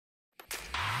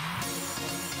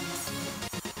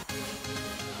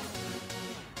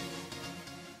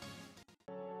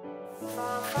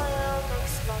Fire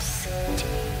makes my city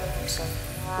look so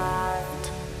bright.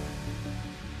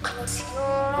 Close your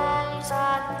eyes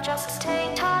and just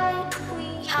stay tight.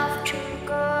 We have to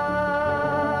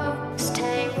go.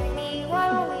 Stay with me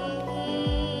while we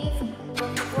leave.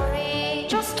 Don't worry,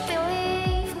 just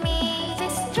believe me.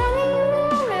 This journey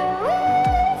will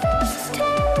relieve us.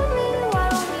 Stay with me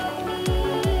while we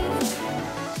leave.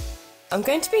 I'm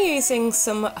going to be using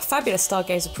some fabulous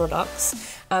Stargazer products.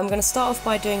 I'm going to start off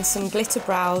by doing some glitter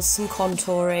brows, some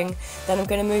contouring, then I'm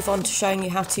going to move on to showing you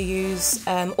how to use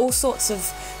all sorts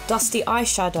of dusty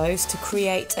eyeshadows to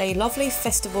create a lovely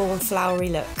festival and flowery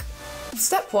look.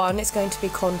 Step 1 is going to be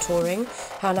contouring,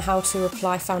 and how to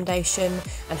apply foundation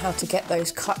and how to get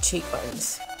those cut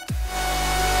cheekbones.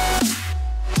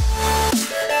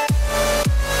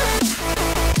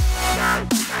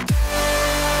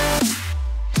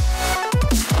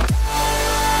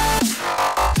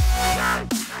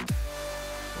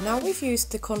 Now we've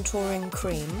used the contouring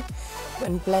cream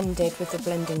and blended with the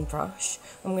blending brush,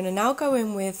 I'm going to now go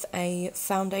in with a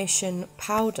foundation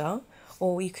powder,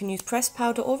 or you can use pressed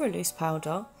powder or a loose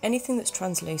powder, anything that's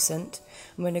translucent.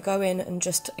 I'm going to go in and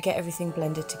just get everything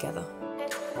blended together.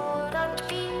 It wouldn't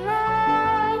be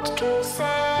right to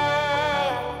say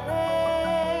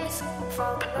always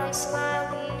for the place where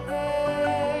we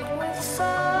heard with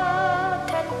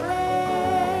certain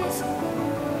blaze.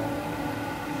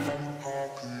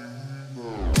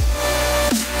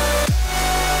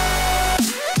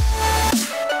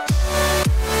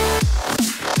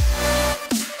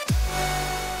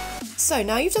 So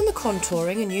now you've done the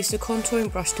contouring and used a contouring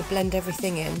brush to blend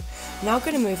everything in, I'm now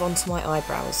going to move on to my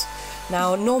eyebrows.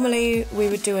 Now normally we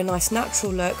would do a nice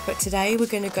natural look, but today we're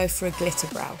going to go for a glitter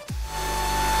brow.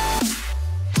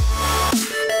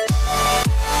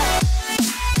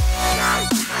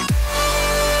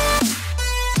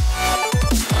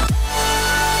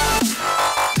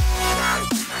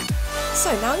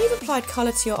 So now you've applied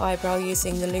colour to your eyebrow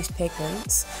using the loose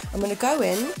pigments, I'm going to go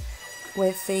in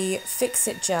with the Fix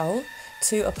It gel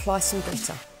to apply some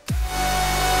glitter.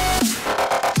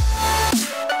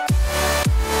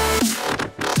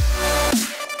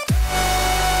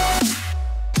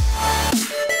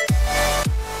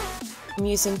 I'm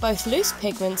using both loose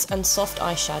pigments and soft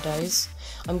eyeshadows.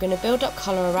 I'm going to build up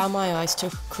colour around my eyes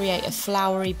to create a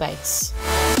flowery base.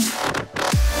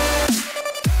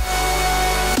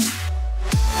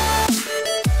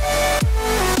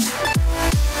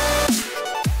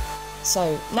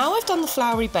 So now I've done the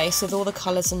flowery base with all the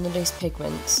colours and the loose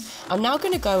pigments, I'm now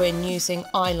going to go in using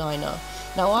eyeliner.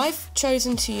 Now I've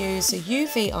chosen to use a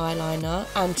UV eyeliner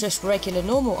and just regular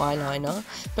normal eyeliner,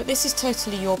 but this is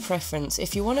totally your preference.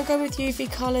 If you want to go with UV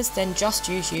colours, then just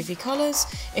use UV colours.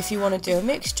 If you want to do a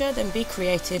mixture, then be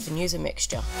creative and use a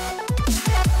mixture.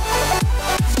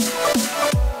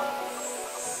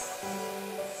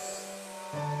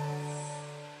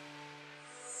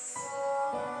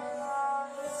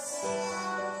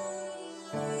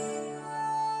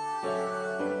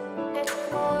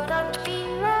 Wouldn't be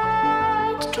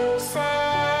right to say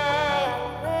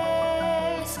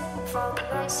always for the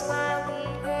place where we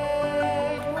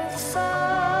heard with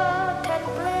certain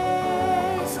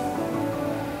blaze.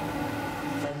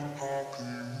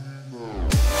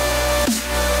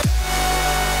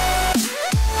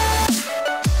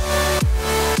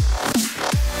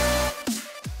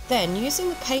 Then using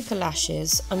the paper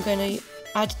lashes, I'm going to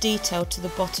add detail to the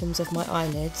bottoms of my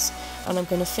eyelids, and I'm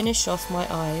going to finish off my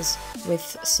eyes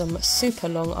with some super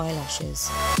long eyelashes.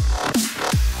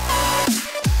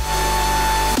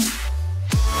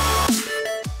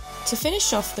 To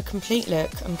finish off the complete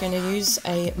look, I'm going to use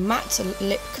a matte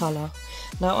lip colour.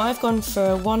 Now I've gone for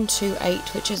a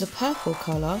 128, which is a purple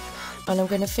colour, and I'm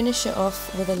going to finish it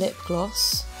off with a lip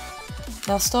gloss.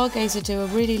 Now Stargazer do a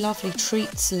really lovely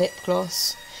Treats lip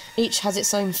gloss. Each has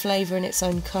its own flavour and its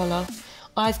own colour.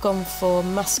 I've gone for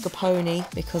mascarpone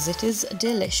because it is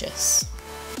delicious.